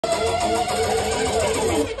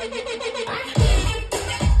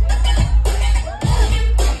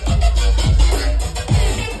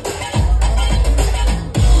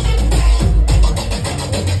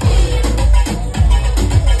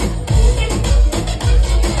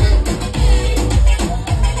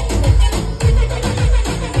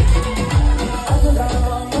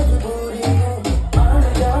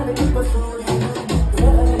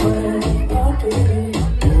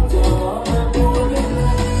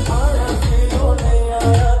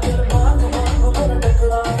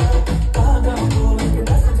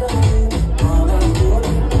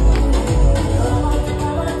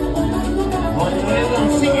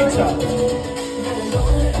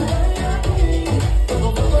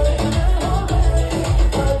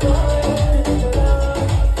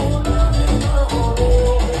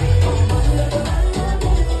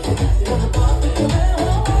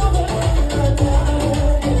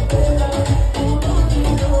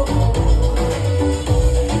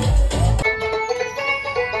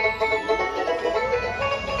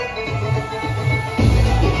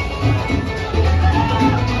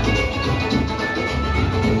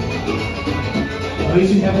We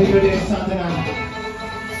should have a good day Sunday night.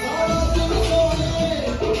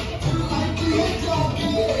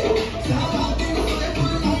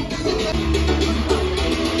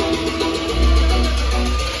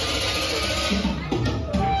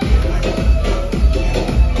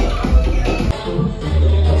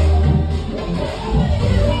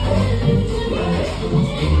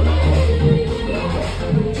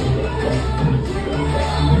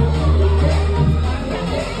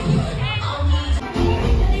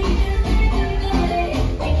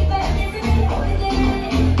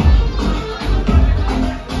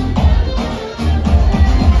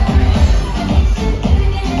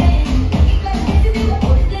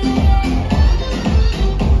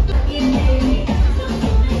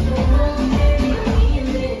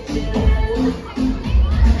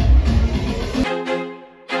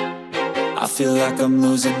 I feel like I'm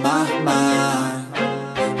losing my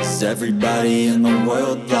mind. Is everybody in the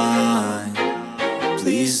world blind?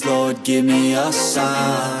 Please, Lord, give me a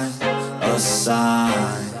sign, a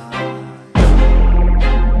sign.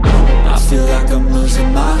 I feel like I'm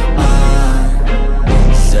losing my mind.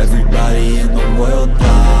 Is everybody in the world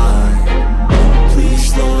blind?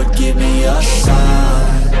 Please, Lord, give me a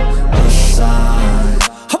sign, a sign.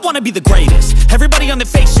 I wanna be the greatest. Everybody on the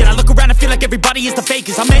fake shit. I look around and feel like everybody is the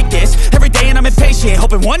fakest. I make this every day and I'm impatient,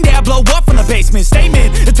 hoping one day I blow up from the basement.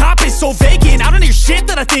 Statement, the top is so vacant. I don't hear shit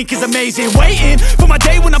that I think is amazing. Waiting for my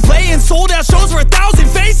day when I'm playing sold out shows for 1,000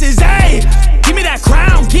 faces. Hey, give me that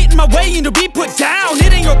crown, get in my way and to be put down.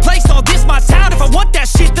 It ain't your place, all this my town. If I want that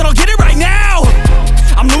shit, then I'll get it right now.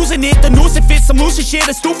 I'm losing it, the noose it fits. I'm losing shit,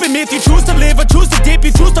 a stupid myth. You choose to live or choose to dip.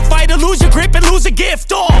 You choose to fight or lose your grip and lose a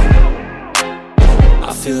gift.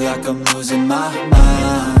 I feel like I'm losing my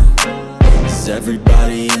mind. Is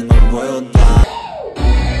everybody in the world blind?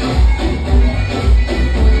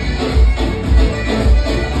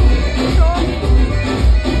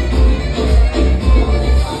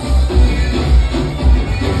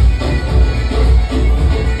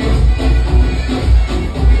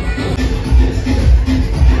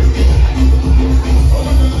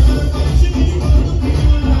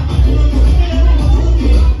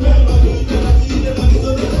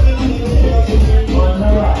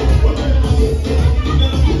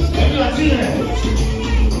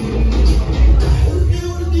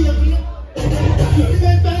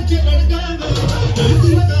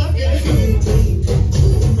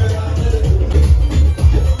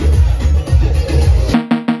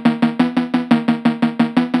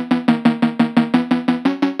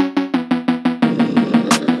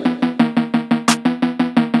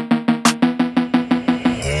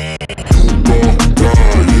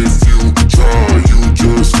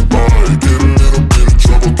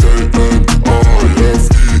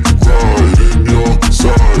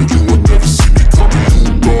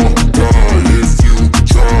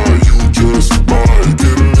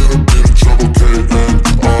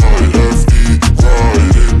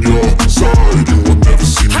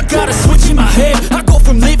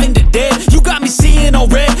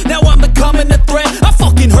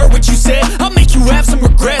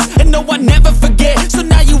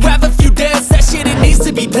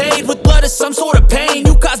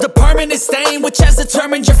 Which has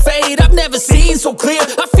determined your fate. I've never seen so clear.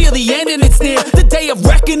 I feel the end and it's near. The day of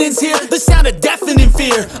reckoning's here. The sound of deafening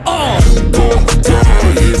fear.